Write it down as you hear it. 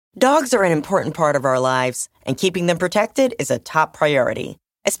Dogs are an important part of our lives, and keeping them protected is a top priority,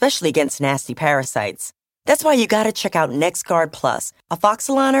 especially against nasty parasites. That's why you gotta check out NexGard Plus,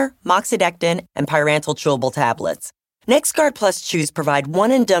 afoxolaner, moxidectin, and pyrantel chewable tablets. NexGard Plus chews provide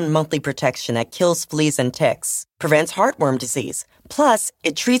one-and-done monthly protection that kills fleas and ticks, prevents heartworm disease. Plus,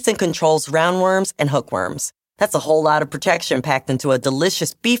 it treats and controls roundworms and hookworms. That's a whole lot of protection packed into a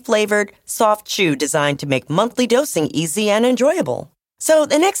delicious beef-flavored, soft chew designed to make monthly dosing easy and enjoyable. So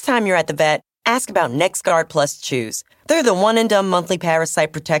the next time you're at the vet, ask about NexGard Plus chews. They're the one-and-done monthly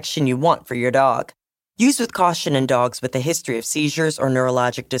parasite protection you want for your dog. Use with caution in dogs with a history of seizures or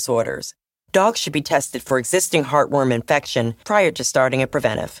neurologic disorders. Dogs should be tested for existing heartworm infection prior to starting a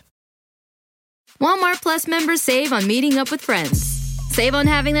preventive. Walmart Plus members save on meeting up with friends. Save on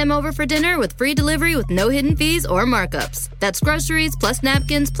having them over for dinner with free delivery with no hidden fees or markups. That's groceries, plus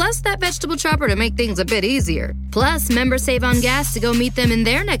napkins, plus that vegetable chopper to make things a bit easier. Plus, members save on gas to go meet them in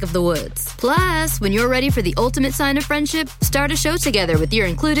their neck of the woods. Plus, when you're ready for the ultimate sign of friendship, start a show together with your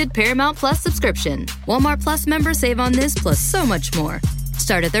included Paramount Plus subscription. Walmart Plus members save on this plus so much more.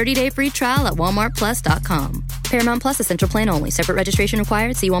 Start a 30-day free trial at walmartplus.com. Paramount Plus Essential Plan only. Separate registration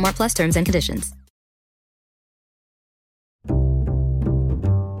required. See Walmart Plus terms and conditions.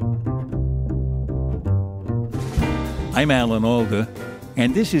 I'm Alan Alda,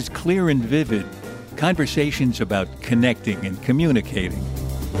 and this is Clear and Vivid, conversations about connecting and communicating.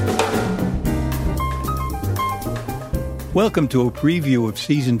 Welcome to a preview of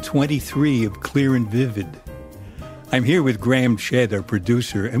Season 23 of Clear and Vivid. I'm here with Graham Chedd, our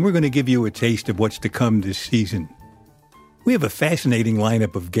producer, and we're going to give you a taste of what's to come this season. We have a fascinating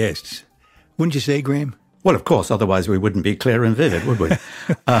lineup of guests. Wouldn't you say, Graham? Well, of course, otherwise we wouldn't be Clear and Vivid, would we?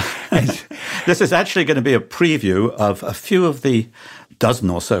 This is actually going to be a preview of a few of the dozen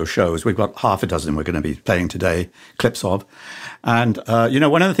or so shows. We've got half a dozen we're going to be playing today, clips of. And,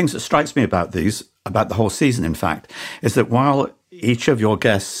 one of the things that strikes me about these, about the whole season, in fact, is that while each of your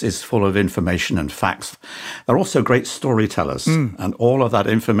guests is full of information and facts, they're also great storytellers. And all of that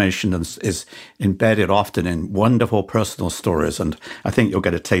information is embedded often in wonderful personal stories. And I think you'll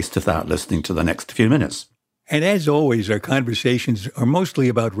get a taste of that listening to the next few minutes. And as always, our conversations are mostly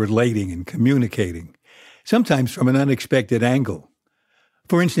about relating and communicating, sometimes from an unexpected angle.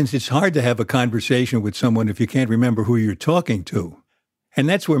 For instance, it's hard to have a conversation with someone if you can't remember who you're talking to. And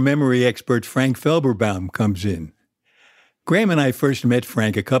that's where memory expert Frank Felberbaum comes in. Graham and I first met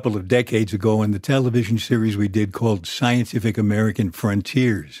Frank a couple of decades ago in the television series we did called Scientific American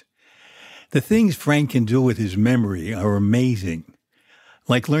Frontiers. The things Frank can do with his memory are amazing,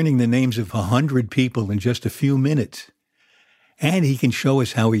 like learning the names of 100 people in just a few minutes. And he can show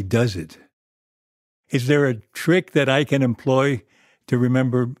us how he does it. Is there a trick that I can employ to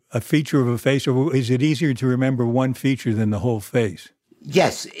remember a feature of a face, or is it easier to remember one feature than the whole face?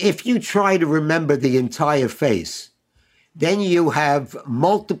 Yes, if you try to remember the entire face, then you have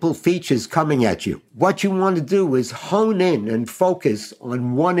multiple features coming at you. What you want to do is hone in and focus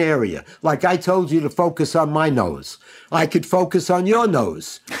on one area. Like I told you to focus on my nose. I could focus on your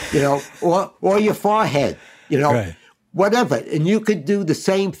nose, or your forehead, Right. Whatever. And you could do the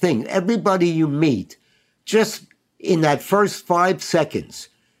same thing. Everybody you meet, just in that first 5 seconds,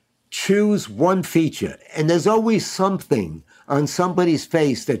 choose one feature. And there's always something on somebody's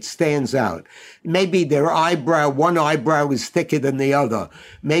face that stands out. Maybe their one eyebrow is thicker than the other.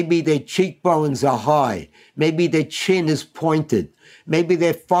 Maybe their cheekbones are high. Maybe their chin is pointed. Maybe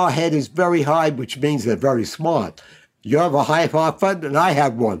their forehead is very high, which means they're very smart. You have a high forehead, and I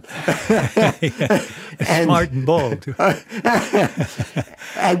have one. Smart and bold.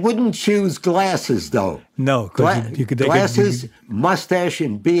 I wouldn't choose glasses, though. No, because glasses, mustache,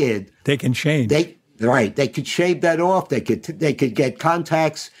 and beard. They can change. Right. They could shave that off. They could get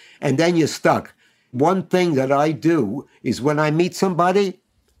contacts, and then you're stuck. One thing that I do is when I meet somebody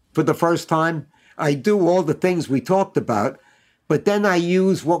for the first time, I do all the things we talked about, but then I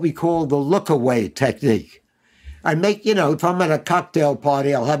use what we call the look-away technique. I make, if I'm at a cocktail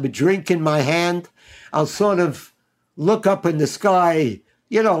party, I'll have a drink in my hand. I'll sort of look up in the sky,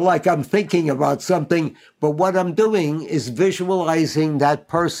 like I'm thinking about something. But what I'm doing is visualizing that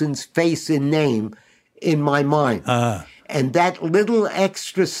person's face and name in my mind. And that little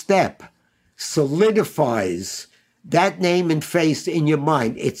extra step solidifies that name and face in your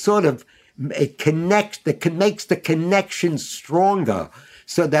mind. It makes the connection stronger,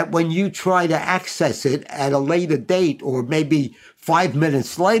 so that when you try to access it at a later date, or maybe 5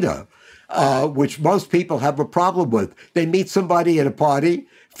 minutes later, which most people have a problem with, they meet somebody at a party,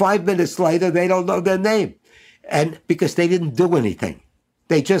 5 minutes later, they don't know their name. And because they didn't do anything.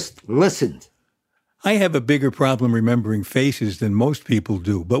 They just listened. I have a bigger problem remembering faces than most people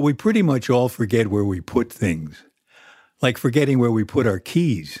do, but we pretty much all forget where we put things. Like forgetting where we put our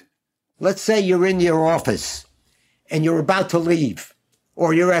keys. Let's say you're in your office and you're about to leave,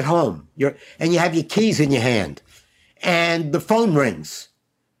 or you're at home, and you have your keys in your hand, and the phone rings,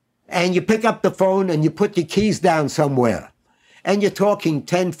 and you pick up the phone and you put your keys down somewhere, and you're talking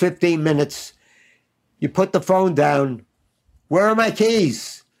 10, 15 minutes, you put the phone down, where are my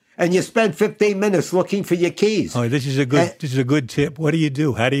keys? And you spend 15 minutes looking for your keys. Oh, this is a good tip. What do you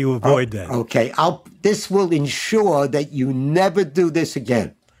do? How do you avoid that? Okay, this will ensure that you never do this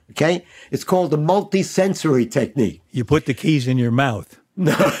again. Okay? It's called the multisensory technique. You put the keys in your mouth.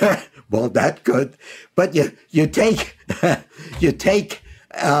 Well, that's good. But you take the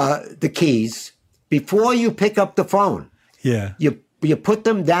keys before you pick up the phone. Yeah. You put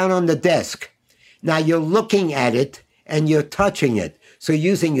them down on the desk. Now you're looking at it and you're touching it. So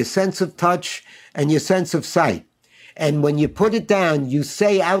using your sense of touch and your sense of sight. And when you put it down, you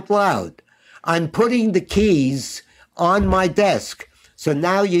say out loud, I'm putting the keys on my desk. So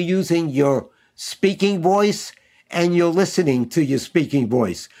now you're using your speaking voice and you're listening to your speaking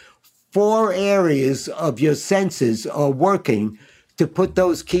voice. 4 areas of your senses are working to put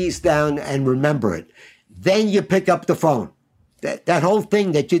those keys down and remember it. Then you pick up the phone. That whole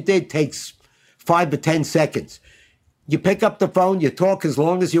thing that you did takes 5 to 10 seconds. You pick up the phone, you talk as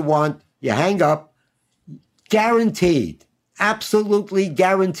long as you want, you hang up. Guaranteed, absolutely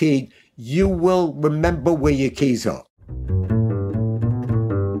guaranteed, you will remember where your keys are.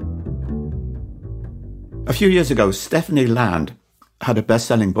 A few years ago, Stephanie Land had a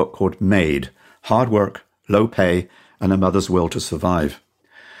best-selling book called Made, Hard Work, Low Pay, and a Mother's Will to Survive.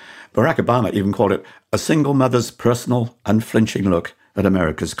 Barack Obama even called it a single mother's personal, unflinching look at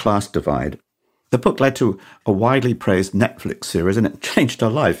America's class divide. The book led to a widely praised Netflix series, and it changed her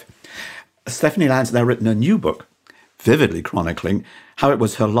life. Stephanie Land's now written a new book, vividly chronicling how it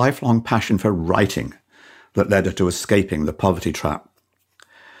was her lifelong passion for writing that led her to escaping the poverty trap.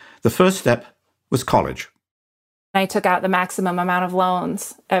 The first step was college. I took out the maximum amount of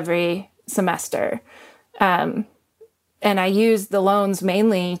loans every semester. And I used the loans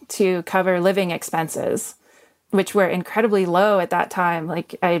mainly to cover living expenses, which were incredibly low at that time.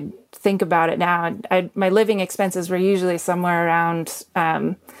 Like, I think about it now, my living expenses were usually somewhere around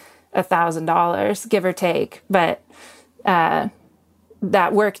 $1,000, give or take. But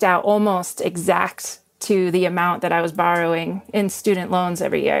that worked out almost exact to the amount that I was borrowing in student loans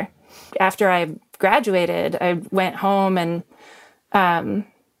every year. After I graduated, I went home and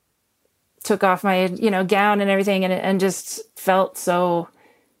took off my gown and everything, and just felt so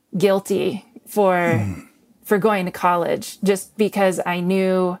guilty for going to college, just because I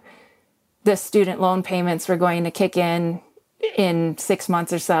knew the student loan payments were going to kick in 6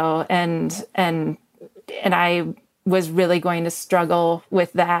 months or so, and I was really going to struggle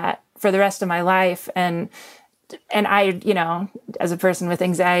with that for the rest of my life. And I, as a person with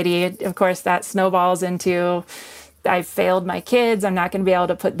anxiety, of course, that snowballs into, I failed my kids. I'm not going to be able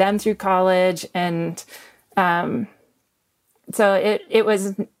to put them through college. And so it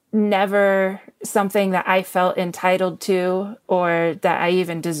was never something that I felt entitled to or that I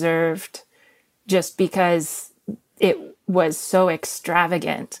even deserved, just because it was so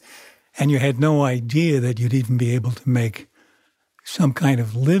extravagant. And you had no idea that you'd even be able to make some kind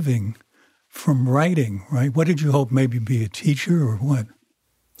of living from writing, right? What did you hope, maybe be a teacher or what?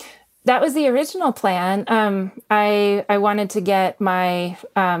 That was the original plan. I wanted to get my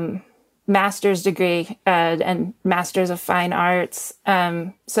master's degree and master's of fine arts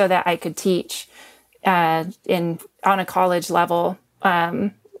so that I could teach on a college level.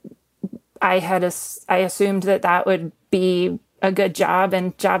 I assumed that would be a good job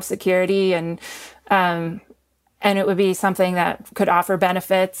and job security, and it would be something that could offer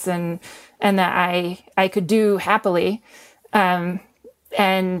benefits and that I could do happily. And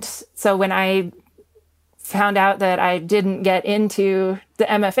so when I found out that I didn't get into the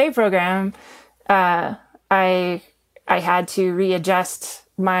MFA program, I had to readjust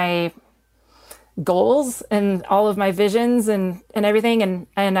my goals and all of my visions and everything.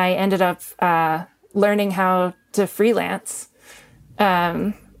 And I ended up learning how to freelance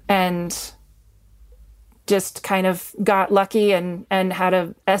and just kind of got lucky and had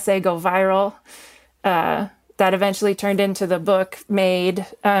an essay go viral that eventually turned into the book Made.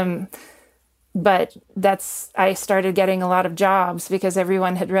 But I started getting a lot of jobs because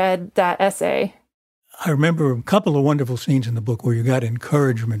everyone had read that essay. I remember a couple of wonderful scenes in the book where you got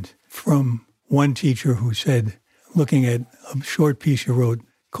encouragement from one teacher who said, looking at a short piece you wrote,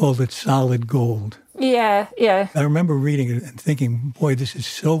 called it Solid Gold. Yeah. I remember reading it and thinking, boy, this is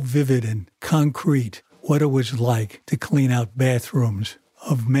so vivid and concrete, what it was like to clean out bathrooms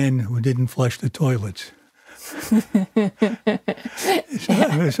of men who didn't flush the toilets.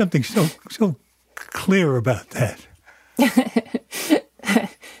 There's something so clear about that.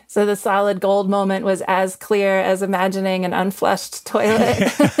 So the solid gold moment was as clear as imagining an unflushed toilet.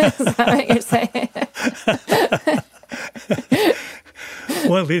 Is that what you're saying?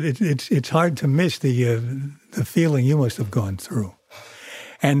 Well, it's hard to miss the feeling you must have gone through.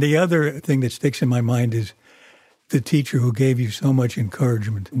 And the other thing that sticks in my mind is the teacher who gave you so much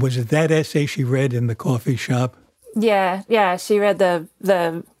encouragement. Was it that essay she read in the coffee shop? Yeah. She read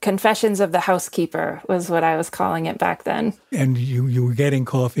the Confessions of the Housekeeper was what I was calling it back then. And you were getting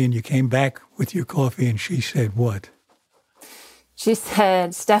coffee and you came back with your coffee and she said what? She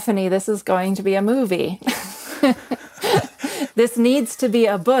said, Stephanie, this is going to be a movie. This needs to be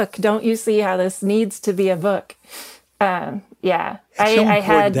a book. Don't you see how this needs to be a book? Yeah. I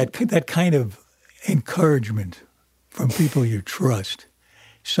had that kind of encouragement from people you trust.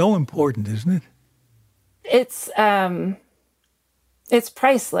 So important, isn't it? It's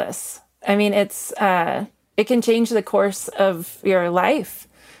priceless. I mean, it can change the course of your life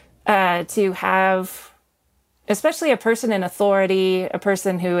to have, especially a person in authority, a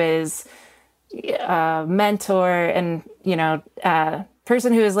person who is a mentor, and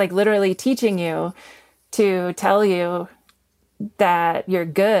person who is like literally teaching you, to tell you that you're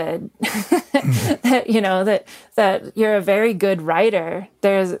good, that you're a very good writer.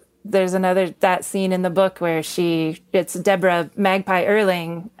 There's that scene in the book where it's Deborah Magpie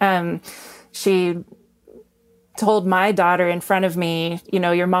Erling. She told my daughter in front of me,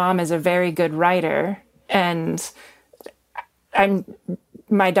 your mom is a very good writer. And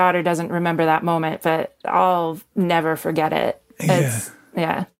my daughter doesn't remember that moment, but I'll never forget it.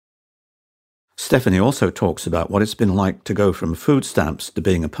 Yeah. Stephanie also talks about what it's been like to go from food stamps to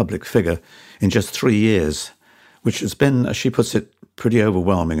being a public figure in just 3 years, which has been, as she puts it, pretty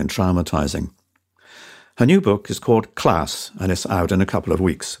overwhelming and traumatizing. Her new book is called Class, and it's out in a couple of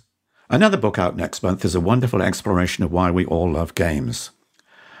weeks. Another book out next month is a wonderful exploration of why we all love games.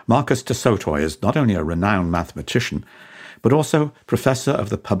 Marcus Tesotoi is not only a renowned mathematician, but also Professor of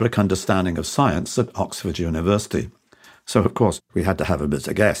the Public Understanding of Science at Oxford University. So, of course, we had to have him as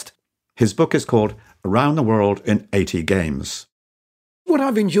a guest. His book is called Around the World in 80 Games. What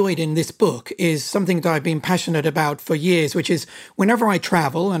I've enjoyed in this book is something that I've been passionate about for years, which is whenever I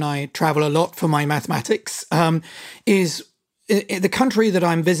travel, and I travel a lot for my mathematics, is the country that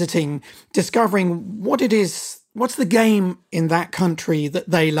I'm visiting, discovering what it is, what's the game in that country that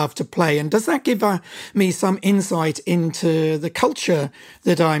they love to play? And does that give me some insight into the culture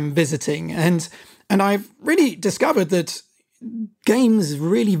that I'm visiting? And I've really discovered that games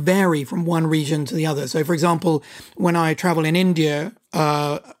really vary from one region to the other. So, for example, when I travel in India,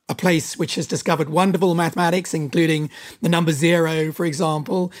 a place which has discovered wonderful mathematics, including the number 0, for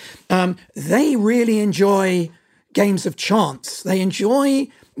example, they really enjoy games of chance. They enjoy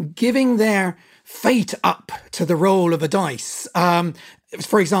giving their fate up to the roll of a dice.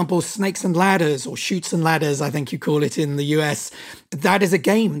 For example, Snakes and Ladders, or Chutes and Ladders, I think you call it in the US. That is a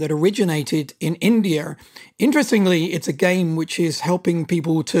game that originated in India. Interestingly, it's a game which is helping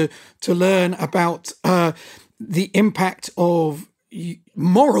people to learn about the impact of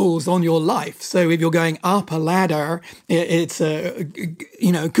morals on your life. So if you're going up a ladder, it's a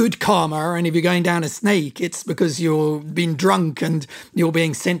good karma, and if you're going down a snake, it's because you've been drunk and you're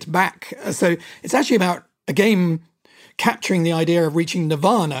being sent back. So it's actually about a game capturing the idea of reaching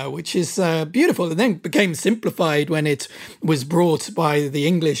nirvana, which is beautiful. And then became simplified when it was brought by the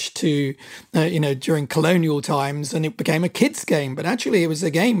English to, during colonial times, and it became a kids' game. But actually, it was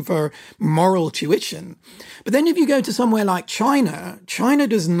a game for moral tuition. But then if you go to somewhere like China, China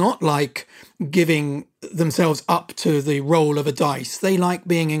does not like giving themselves up to the roll of a dice. They like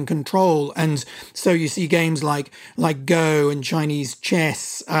being in control. And so you see games like Go and Chinese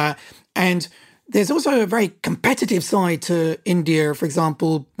chess, and there's also a very competitive side to India. For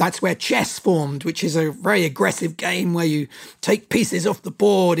example, that's where chess formed, which is a very aggressive game where you take pieces off the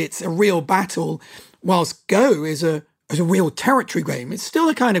board. It's a real battle, whilst Go is a real territory game. It's still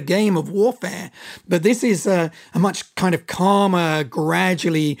a kind of game of warfare, but this is a much kind of calmer,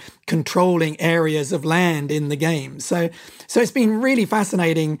 gradually controlling areas of land in the game. So it's been really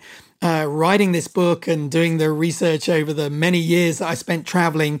fascinating writing this book and doing the research over the many years that I spent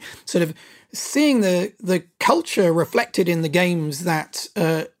traveling, sort of seeing the culture reflected in the games that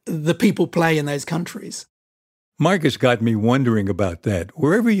the people play in those countries. Marcus got me wondering about that.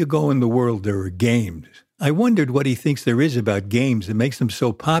 Wherever you go in the world, there are games. I wondered what he thinks there is about games that makes them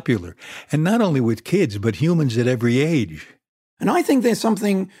so popular, and not only with kids, but humans at every age. And I think there's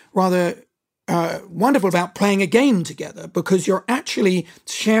something rather wonderful about playing a game together, because you're actually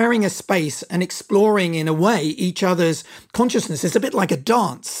sharing a space and exploring, in a way, each other's consciousness. It's a bit like a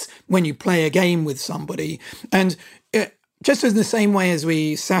dance when you play a game with somebody. And just in the same way as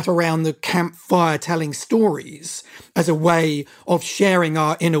we sat around the campfire telling stories as a way of sharing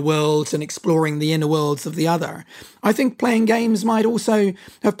our inner worlds and exploring the inner worlds of the other, I think playing games might also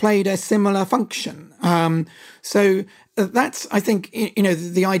have played a similar function. So that's, I think,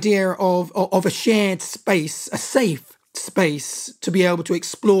 the idea of a shared space, a safe space to be able to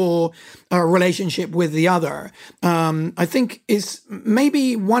explore a relationship with the other, I think is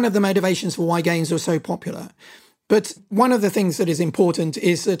maybe one of the motivations for why games are so popular. But one of the things that is important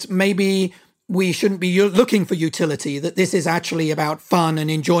is that maybe we shouldn't be looking for utility, that this is actually about fun and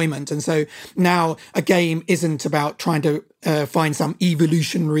enjoyment. And so now a game isn't about trying to find some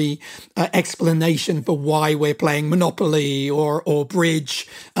evolutionary explanation for why we're playing Monopoly or Bridge,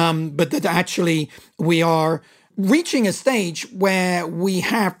 but that actually we are reaching a stage where we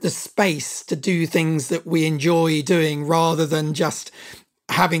have the space to do things that we enjoy doing rather than just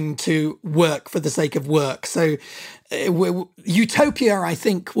having to work for the sake of work. So utopia, I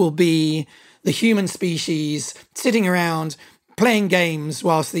think, will be the human species sitting around playing games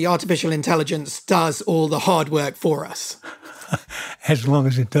whilst the artificial intelligence does all the hard work for us. As long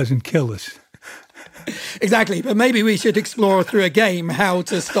as it doesn't kill us. Exactly. But maybe we should explore through a game how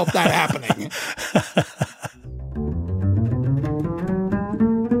to stop that happening.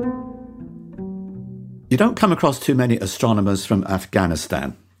 You don't come across too many astronomers from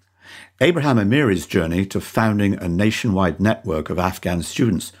Afghanistan. Abraham Amiri's journey to founding a nationwide network of Afghan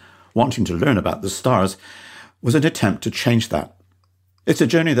students wanting to learn about the stars was an attempt to change that. It's a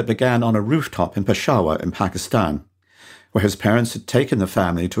journey that began on a rooftop in Peshawar in Pakistan, where his parents had taken the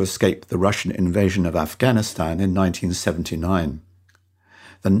family to escape the Russian invasion of Afghanistan in 1979.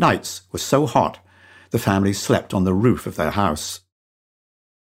 The nights were so hot, the family slept on the roof of their house.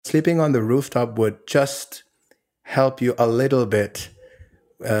 Sleeping on the rooftop would just help you a little bit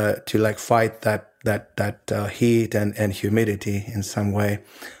to fight that heat and humidity in some way.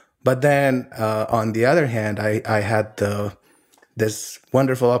 But then on the other hand, I had this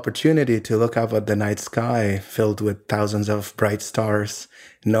wonderful opportunity to look up at the night sky filled with thousands of bright stars,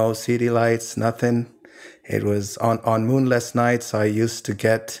 no city lights, nothing. It was on moonless nights, I used to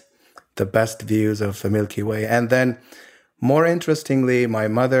get the best views of the Milky Way. And then more interestingly, my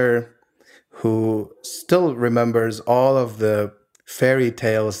mother, who still remembers all of the fairy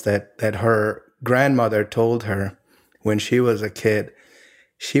tales that her grandmother told her when she was a kid,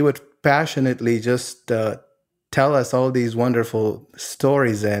 she would passionately just tell us all these wonderful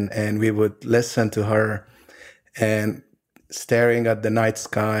stories, and we would listen to her, and staring at the night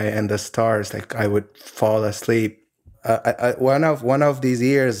sky and the stars, I would fall asleep. One of these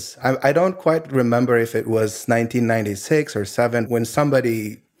years, I don't quite remember if it was 1996 or 7, when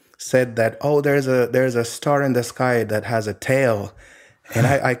somebody said that, oh, there's a star in the sky that has a tail. And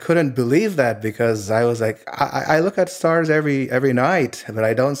I couldn't believe that, because I was like, I look at stars every night, but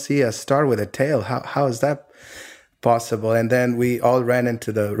I don't see a star with a tail. How is that possible? And then we all ran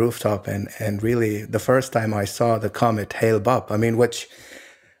into the rooftop, and really the first time I saw the comet Hale-Bopp, which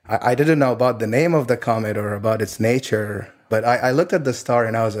I didn't know about the name of the comet or about its nature, but I looked at the star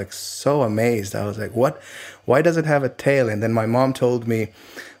and I was so amazed. I was like, what? Why does it have a tail? And then my mom told me,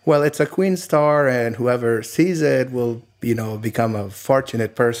 well, it's a queen star, and whoever sees it will, become a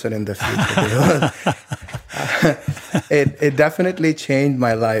fortunate person in the future. It definitely changed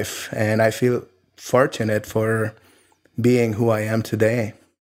my life, and I feel fortunate for being who I am today.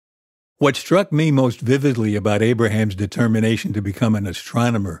 What struck me most vividly about Abraham's determination to become an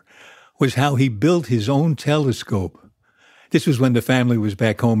astronomer was how he built his own telescope. This was when the family was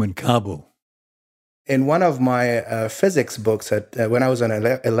back home in Kabul. In one of my physics books, when I was an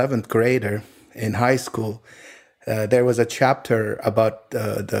 11th grader in high school, there was a chapter about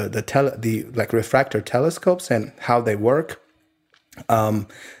the refractor telescopes and how they work.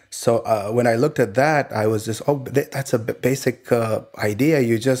 So when I looked at that, I was just, that's a basic idea.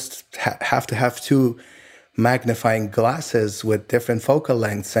 You just have to have two magnifying glasses with different focal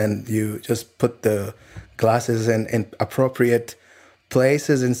lengths, and you just put the glasses in appropriate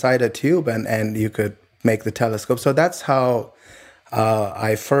places inside a tube, and you could make the telescope. So that's how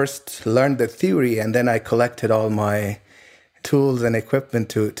I first learned the theory, and then I collected all my tools and equipment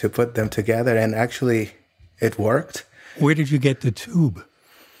to put them together, and actually it worked. Where did you get the tube?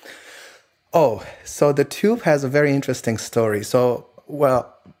 Oh, so the tube has a very interesting story. So,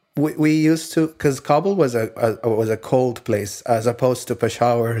 well, We used to, because Kabul was a cold place as opposed to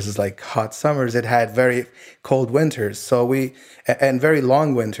Peshawar's like hot summers. It had very cold winters, and very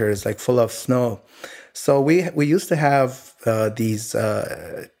long winters, like full of snow. So we used to have these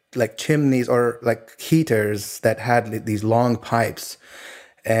like chimneys or like heaters that had these long pipes.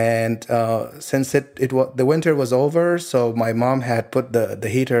 And since the winter was over, so my mom had put the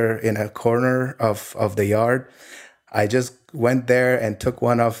heater in a corner of the yard. I just went there and took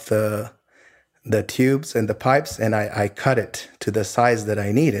one of the tubes and the pipes, and I cut it to the size that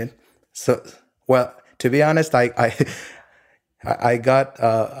I needed. So, well, to be honest, I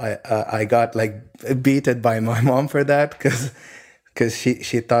got like beaten by my mom for that because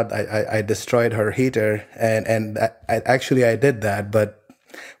she thought I destroyed her heater, and I did that, but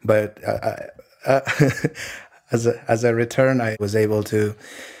as a return, I was able to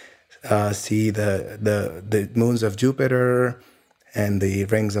see the moons of Jupiter and the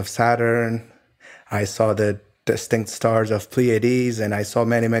rings of Saturn. I saw the distinct stars of Pleiades, and I saw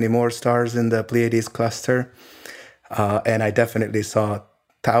many, many more stars in the Pleiades cluster. And I definitely saw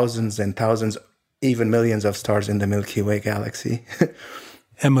thousands and thousands, even millions of stars in the Milky Way galaxy.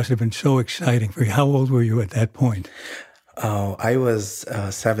 That must have been so exciting for you. How old were you at that point? Oh, I was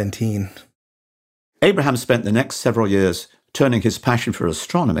 17. Abraham spent the next several years turning his passion for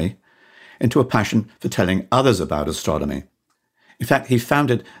astronomy into a passion for telling others about astronomy. In fact, he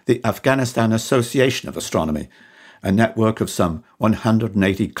founded the Afghanistan Association of Astronomy, a network of some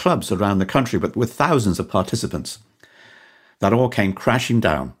 180 clubs around the country with thousands of participants. That all came crashing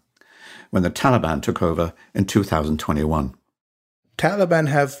down when the Taliban took over in 2021. Taliban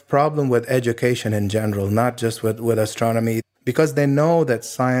have problem with education in general, not just with astronomy, because they know that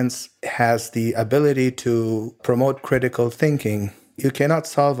science has the ability to promote critical thinking. You cannot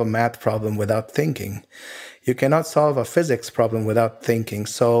solve a math problem without thinking. You cannot solve a physics problem without thinking.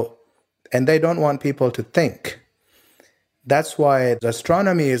 And they don't want people to think. That's why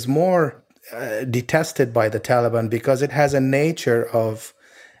astronomy is more detested by the Taliban, because it has a nature of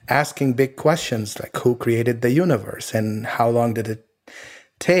asking big questions like who created the universe and how long did it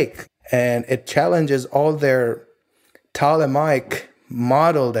take? And it challenges all their Ptolemaic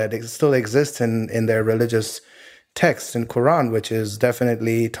model that still exists in their religious text in Quran, which is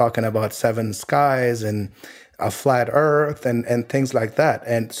definitely talking about 7 skies and a flat earth and things like that.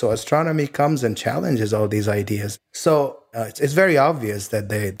 And so astronomy comes and challenges all these ideas. So it's very obvious that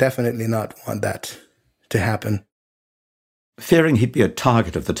they definitely not want that to happen. Fearing he'd be a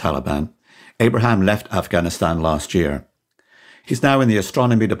target of the Taliban, Abraham left Afghanistan last year. He's now in the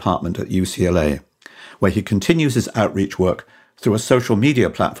astronomy department at UCLA, where he continues his outreach work through a social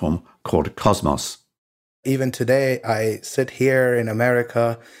media platform called Cosmos. Even today, I sit here in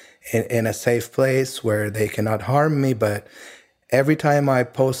America in a safe place where they cannot harm me, but every time I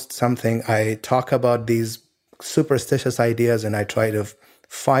post something, I talk about these superstitious ideas and I try to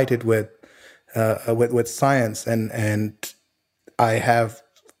fight it with science, and I have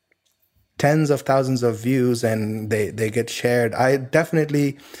tens of thousands of views and they get shared. I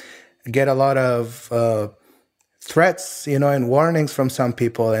definitely get a lot of threats, and warnings from some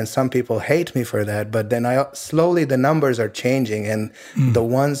people, and some people hate me for that. But then slowly the numbers are changing, and the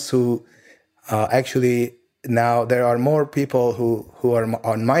ones who actually now there are more people who are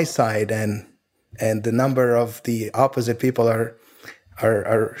on my side, and the number of the opposite people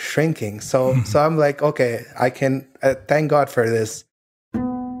are shrinking. So I'm like, okay, I can thank God for this.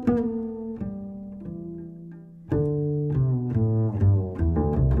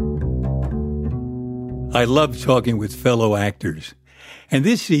 I love talking with fellow actors. And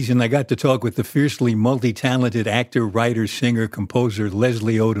this season, I got to talk with the fiercely multi-talented actor, writer, singer, composer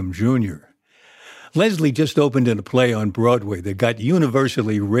Leslie Odom Jr. Leslie just opened in a play on Broadway that got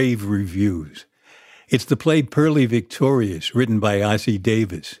universally rave reviews. It's the play Pearly Victorious, written by Ossie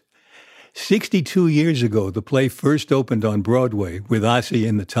Davis. 62 years ago, the play first opened on Broadway with Ossie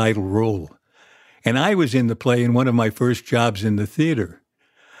in the title role. And I was in the play in one of my first jobs in the theater.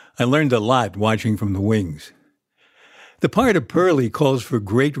 I learned a lot watching from the wings. The part of Pearly calls for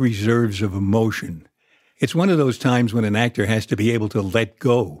great reserves of emotion. It's one of those times when an actor has to be able to let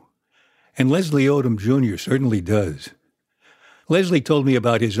go. And Leslie Odom Jr. certainly does. Leslie told me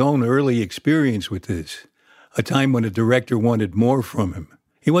about his own early experience with this, a time when a director wanted more from him.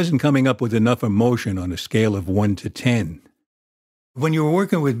 He wasn't coming up with enough emotion on a scale of 1 to 10. When you were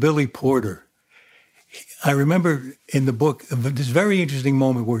working with Billy Porter, I remember in the book this very interesting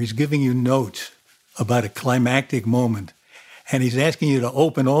moment where he's giving you notes about a climactic moment, and he's asking you to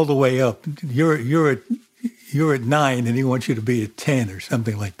open all the way up. You're at 9, and he wants you to be at 10 or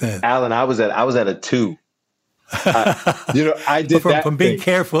something like that. Alan, I was at a 2. I did that from being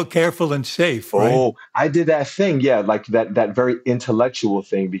careful and safe. Right? Oh, I did that thing. Yeah, like that very intellectual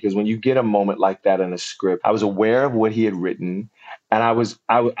thing, because when you get a moment like that in a script, I was aware of what he had written. And I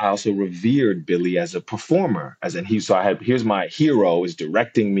also revered Billy as a performer, here's my hero is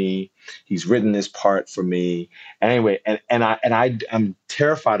directing me. He's written this part for me. Anyway, I'm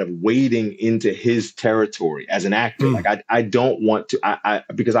terrified of wading into his territory as an actor. Like I don't want to,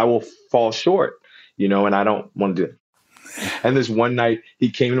 because I will fall short, and I don't want to do it. And this one night he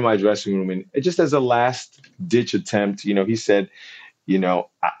came to my dressing room, and just as a last ditch attempt, he said, you're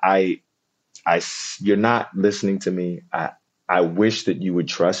not listening to me. I wish that you would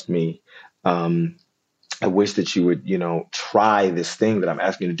trust me. I wish that you would, try this thing that I'm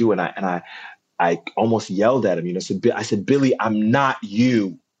asking you to do. And I almost yelled at him. I said, Billy, I'm not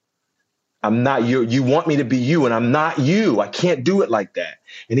you. I'm not you. You want me to be you, and I'm not you. I can't do it like that.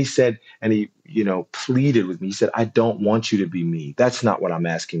 And he said, and he, pleaded with me. He said, I don't want you to be me. That's not what I'm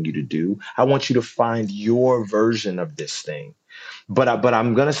asking you to do. I want you to find your version of this thing. But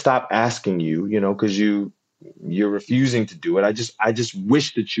I'm going to stop asking you, because you're refusing to do it. I just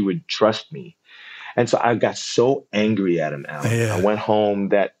wish that you would trust me. And so I got so angry at him, Alan. Yeah. I went home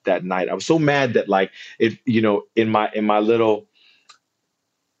that night. I was so mad that, like, it, in my little,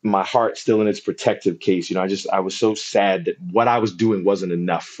 my heart still in its protective case, I was so sad that what I was doing wasn't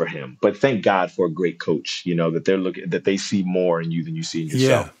enough for him. But thank God for a great coach, that they see more in you than you see in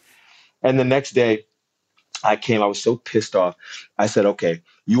yourself. Yeah. And the next day I was so pissed off. I said, okay,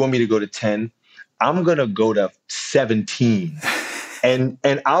 you want me to go to 10? I'm going to go to 17 and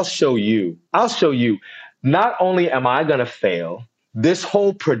I'll show you. Not only am I going to fail, this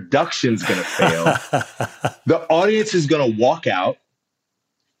whole production's going to fail. The audience is going to walk out.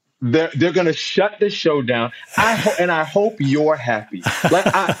 They're going to shut the show down. I hope you're happy. Like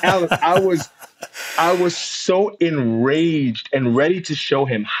Alan, I was so enraged and ready to show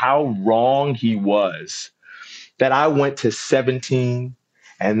him how wrong he was that I went to 17.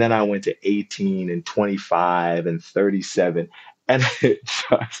 And then I went to 18 and 25 and 37, and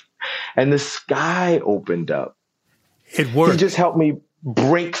and the sky opened up. It worked. He just helped me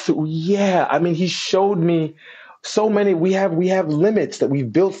break through. Yeah. I mean, he showed me so many, we have limits that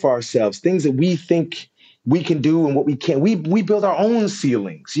we've built for ourselves, things that we think we can do and what we can't. We build our own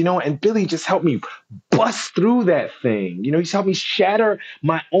ceilings, and Billy just helped me bust through that thing. He's helped me shatter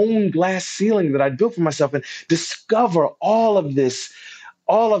my own glass ceiling that I built for myself and discover all of this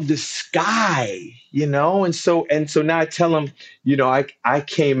sky, and so now I tell him, I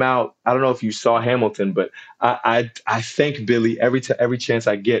came out. I don't know if you saw Hamilton, but I thank Billy every chance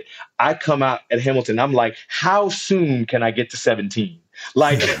I get. I come out at Hamilton. I'm like, how soon can I get to 17?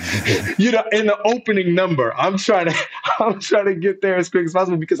 Like, in the opening number, I'm trying to get there as quick as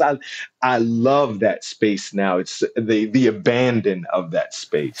possible because I love that space now. It's the abandon of that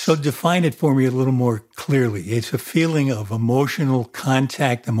space. So define it for me a little more clearly. It's a feeling of emotional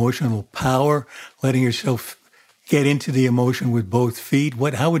contact, emotional power, letting yourself get into the emotion with both feet.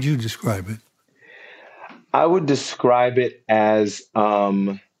 How would you describe it? I would describe it as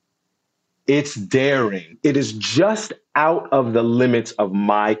it's daring. It is just out of the limits of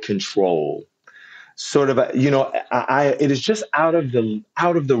my control. Sort of, it is just out of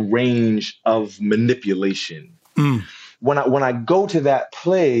the range of manipulation. When I go to that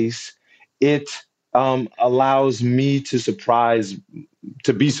place, it allows me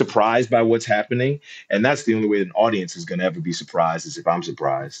to be surprised by what's happening. And that's the only way an audience is going to ever be surprised, is if I'm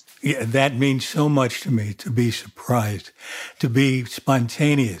surprised. Yeah, that means so much to me, to be surprised, to be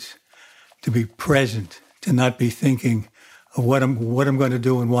spontaneous, to be present, to not be thinking of what I'm going to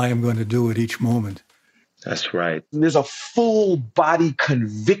do and why I'm going to do it each moment. That's right. There's a full body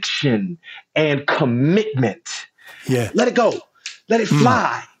conviction and commitment. Yeah. Let it go. Let it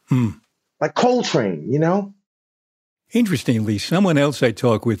fly. Like Coltrane, Interestingly, someone else I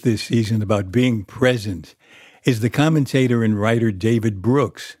talk with this season about being present is the commentator and writer David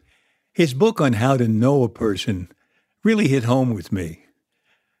Brooks. His book on how to know a person really hit home with me.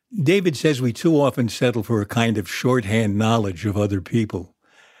 David says we too often settle for a kind of shorthand knowledge of other people,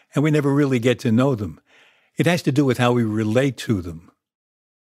 and we never really get to know them. It has to do with how we relate to them.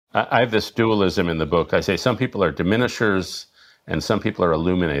 I have this dualism in the book. I say some people are diminishers and some people are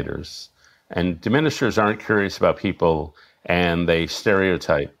illuminators. And diminishers aren't curious about people, and they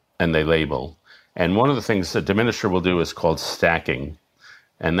stereotype and they label. And one of the things a diminisher will do is called stacking.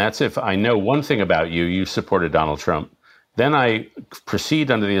 And that's if I know one thing about you, you supported Donald Trump. Then I proceed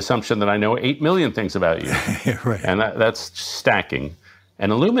under the assumption that I know 8 million things about you. Right. And that's stacking.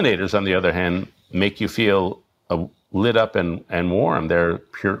 And illuminators, on the other hand, make you feel lit up and warm. They're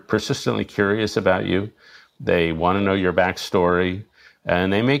persistently curious about you. They want to know your backstory,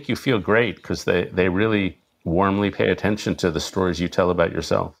 and they make you feel great because they really warmly pay attention to the stories you tell about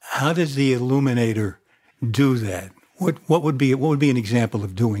yourself. How does the illuminator do that? What would be an example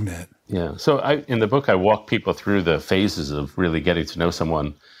of doing that? Yeah. So in the book, I walk people through the phases of really getting to know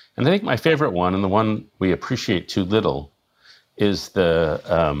someone. And I think my favorite one, and the one we appreciate too little, is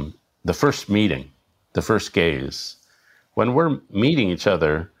the first meeting, the first gaze. When we're meeting each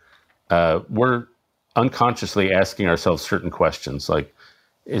other, we're unconsciously asking ourselves certain questions like,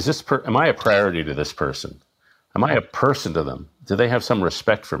 am I a priority to this person? Am I a person to them? Do they have some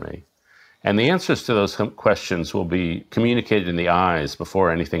respect for me? And the answers to those questions will be communicated in the eyes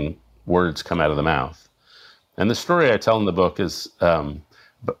before words come out of the mouth. And the story I tell in the book is, I'm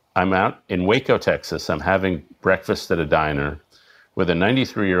out in Waco, Texas. I'm having breakfast at a diner with a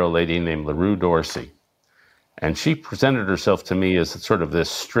 93-year-old lady named LaRue Dorsey. And she presented herself to me as sort of this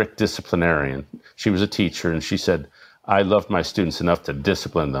strict disciplinarian. She was a teacher, and she said, I loved my students enough to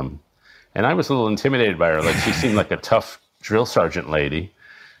discipline them. And I was a little intimidated by her. Like, she seemed like a tough drill sergeant lady.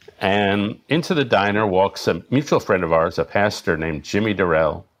 And into the diner walks a mutual friend of ours, a pastor named Jimmy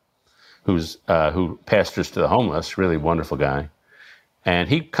Durrell, who pastors to the homeless, really wonderful guy. And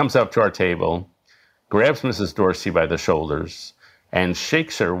he comes up to our table, grabs Mrs. Dorsey by the shoulders, and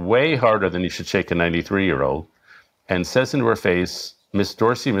shakes her way harder than you should shake a 93-year-old, and says into her face, Miss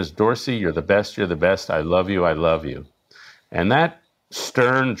Dorsey, you're the best, I love you, I love you. And that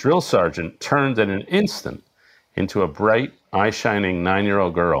stern drill sergeant turned in an instant into a bright, eye-shining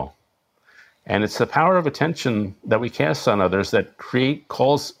 9-year-old girl. And it's the power of attention that we cast on others that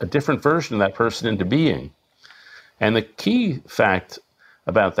calls a different version of that person into being. And the key fact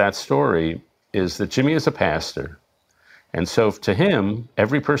about that story is that Jimmy is a pastor. And so to him,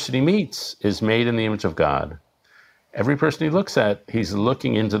 every person he meets is made in the image of God. Every person he looks at, he's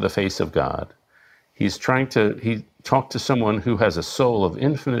looking into the face of God. He talked to someone who has a soul of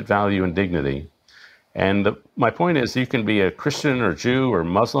infinite value and dignity. And my point is, you can be a Christian or Jew or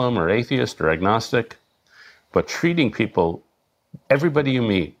Muslim or atheist or agnostic, but treating people, everybody you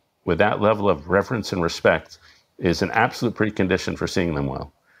meet, with that level of reverence and respect is an absolute precondition for seeing them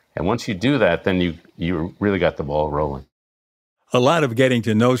well. And once you do that, then you really got the ball rolling. A lot of getting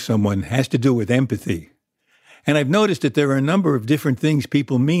to know someone has to do with empathy. And I've noticed that there are a number of different things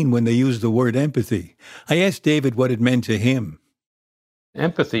people mean when they use the word empathy. I asked David what it meant to him.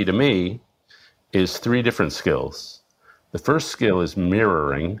 Empathy, to me, is 3 different skills. The first skill is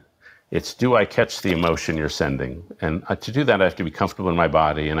mirroring. It's, do I catch the emotion you're sending? And to do that, I have to be comfortable in my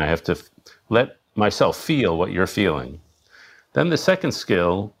body, and I have to let myself feel what you're feeling. Then the second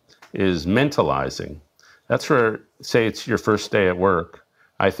skill is mentalizing. That's where, say it's your first day at work.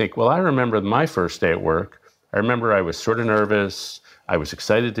 I think, well, I remember my first day at work. I remember I was sort of nervous. I was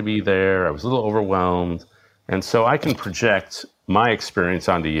excited to be there. I was a little overwhelmed. And so I can project my experience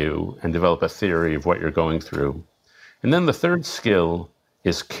onto you and develop a theory of what you're going through. And then the third skill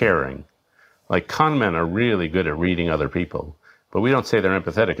is caring. Like, con men are really good at reading other people, but we don't say they're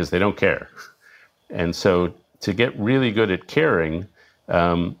empathetic because they don't care. And so to get really good at caring,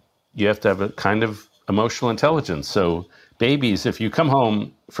 you have to have a kind of emotional intelligence. So babies, if you come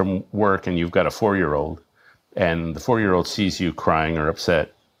home from work and you've got a 4-year-old, and the 4-year-old sees you crying or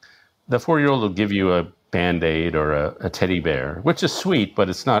upset, the 4-year-old will give you a Band-Aid or a teddy bear, which is sweet, but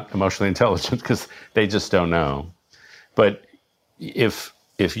it's not emotionally intelligent because they just don't know. But if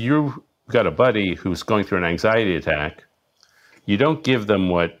you've got a buddy who's going through an anxiety attack, you don't give them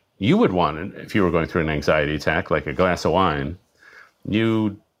what you would want if you were going through an anxiety attack, like a glass of wine.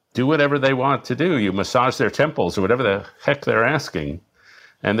 You do whatever they want to do. You massage their temples or whatever the heck they're asking.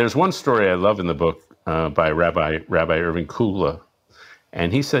 And there's one story I love in the book by Rabbi Irving Kula.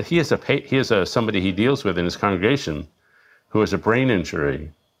 And he said he has somebody he deals with in his congregation who has a brain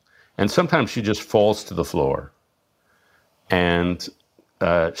injury. And sometimes she just falls to the floor. And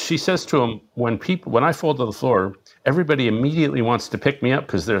she says to him, when I fall to the floor, everybody immediately wants to pick me up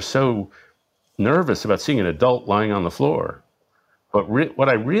because they're so nervous about seeing an adult lying on the floor. But what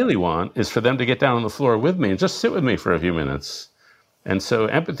I really want is for them to get down on the floor with me and just sit with me for a few minutes. And so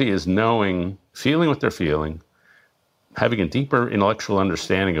empathy is feeling what they're feeling, having a deeper intellectual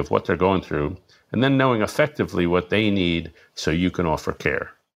understanding of what they're going through, and then knowing effectively what they need so you can offer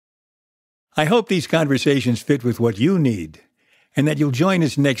care. I hope these conversations fit with what you need, and that you'll join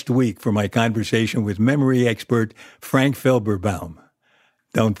us next week for my conversation with memory expert Frank Felberbaum.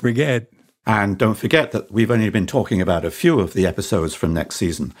 Don't forget. And don't forget that we've only been talking about a few of the episodes from next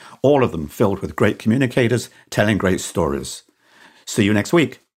season, all of them filled with great communicators telling great stories. See you next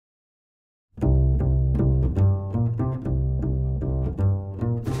week.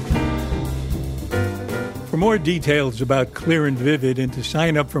 For more details about Clear and Vivid and to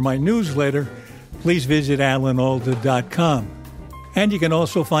sign up for my newsletter, please visit alanalda.com. And you can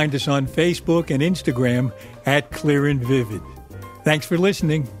also find us on Facebook and Instagram at Clear and Vivid. Thanks for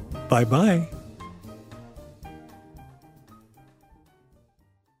listening. Bye-bye.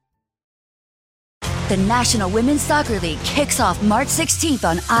 The National Women's Soccer League kicks off March 16th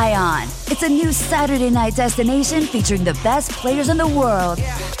on ION. It's a new Saturday night destination featuring the best players in the world.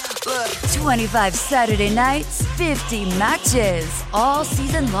 25 Saturday nights, 50 matches, all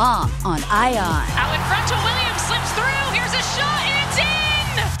season long on ION. Out in front to Williams, slips through, here's a shot, it's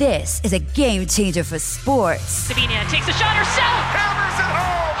in! This is a game changer for sports. Sabina takes a shot herself! Hammers it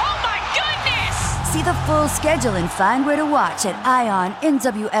home! Oh my goodness! See the full schedule and find where to watch at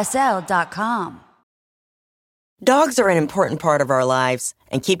IONNWSL.com. Dogs are an important part of our lives,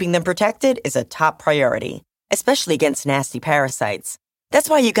 and keeping them protected is a top priority, especially against nasty parasites. That's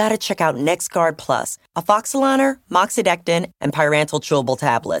why you gotta check out NexGard Plus, afoxolaner, moxidectin, and pyrantel chewable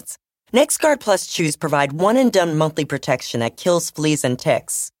tablets. NexGard Plus chews provide one-and-done monthly protection that kills fleas and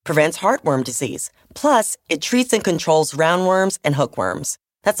ticks, prevents heartworm disease. Plus, it treats and controls roundworms and hookworms.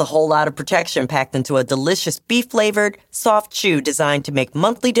 That's a whole lot of protection packed into a delicious beef-flavored, soft chew designed to make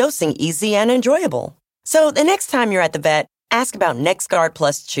monthly dosing easy and enjoyable. So the next time you're at the vet, ask about NexGard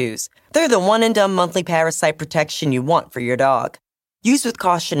Plus chews. They're the one-and-done monthly parasite protection you want for your dog. Use with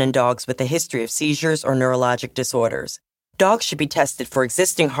caution in dogs with a history of seizures or neurologic disorders. Dogs should be tested for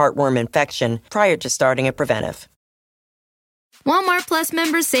existing heartworm infection prior to starting a preventive. Walmart Plus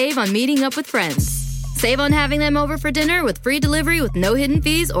members save on meeting up with friends. Save on having them over for dinner with free delivery with no hidden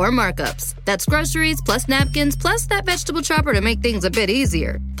fees or markups. That's groceries plus napkins plus that vegetable chopper to make things a bit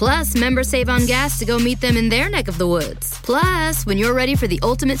easier. Plus, members save on gas to go meet them in their neck of the woods. Plus, when you're ready for the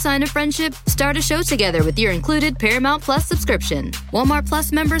ultimate sign of friendship, start a show together with your included Paramount Plus subscription. Walmart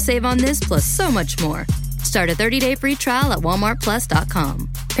Plus members save on this plus so much more. Start a 30-day free trial at walmartplus.com.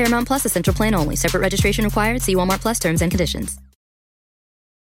 Paramount Plus Essential Plan only. Separate registration required. See Walmart Plus terms and conditions.